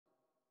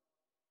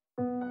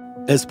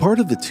As part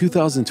of the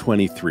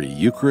 2023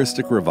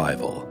 Eucharistic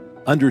Revival,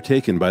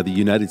 undertaken by the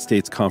United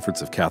States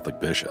Conference of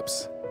Catholic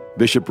Bishops,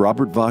 Bishop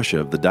Robert Vasa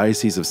of the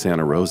Diocese of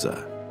Santa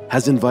Rosa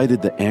has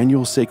invited the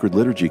annual Sacred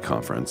Liturgy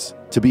Conference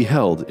to be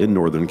held in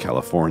Northern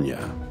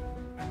California.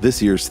 This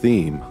year's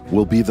theme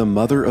will be the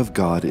Mother of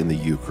God in the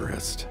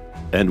Eucharist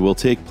and will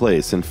take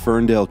place in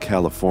Ferndale,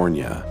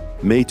 California,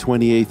 May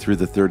 28th through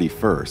the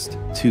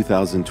 31st,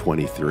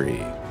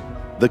 2023.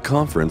 The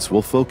conference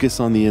will focus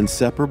on the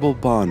inseparable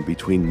bond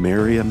between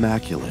Mary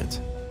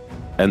Immaculate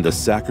and the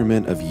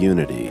Sacrament of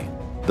Unity,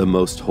 the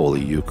Most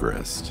Holy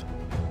Eucharist.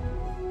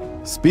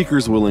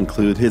 Speakers will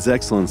include His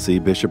Excellency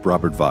Bishop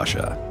Robert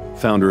Vasa,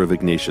 founder of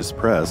Ignatius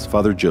Press,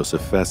 Father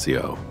Joseph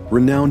Fessio,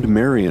 renowned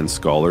Marian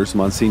scholars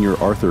Monsignor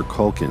Arthur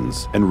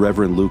Culkins and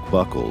Reverend Luke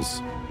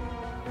Buckles,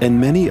 and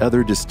many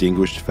other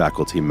distinguished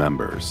faculty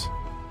members.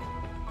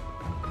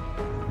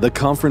 The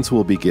conference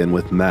will begin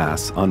with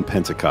Mass on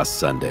Pentecost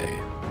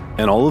Sunday,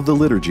 and all of the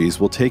liturgies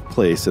will take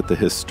place at the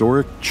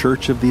historic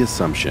Church of the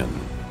Assumption.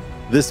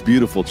 This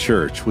beautiful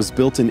church was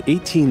built in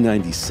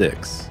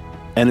 1896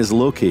 and is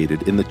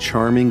located in the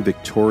charming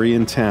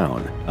Victorian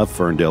town of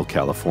Ferndale,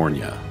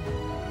 California.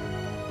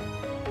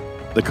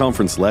 The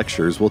conference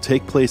lectures will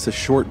take place a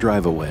short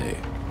drive away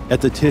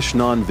at the Tish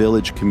Non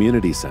Village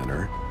Community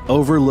Center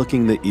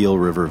overlooking the Eel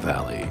River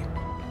Valley.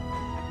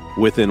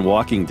 Within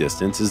walking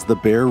distance is the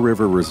Bear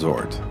River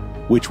Resort,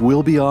 which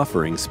will be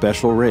offering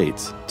special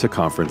rates to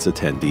conference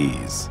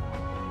attendees.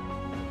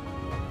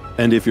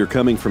 And if you're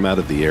coming from out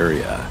of the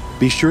area,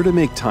 be sure to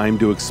make time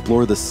to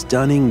explore the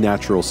stunning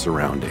natural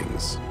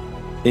surroundings,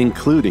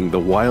 including the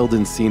wild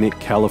and scenic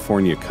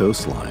California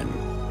coastline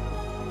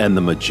and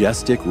the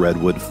majestic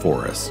redwood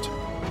forest,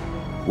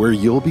 where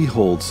you'll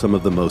behold some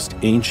of the most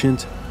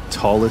ancient,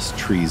 tallest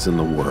trees in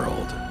the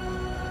world.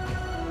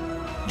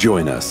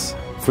 Join us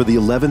for the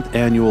 11th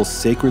Annual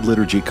Sacred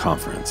Liturgy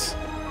Conference,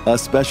 a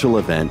special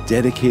event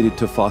dedicated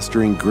to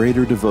fostering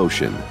greater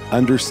devotion,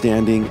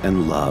 understanding,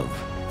 and love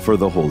for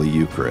the Holy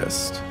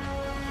Eucharist.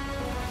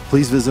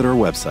 Please visit our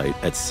website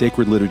at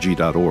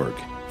sacredliturgy.org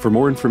for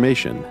more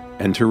information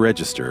and to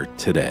register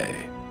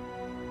today.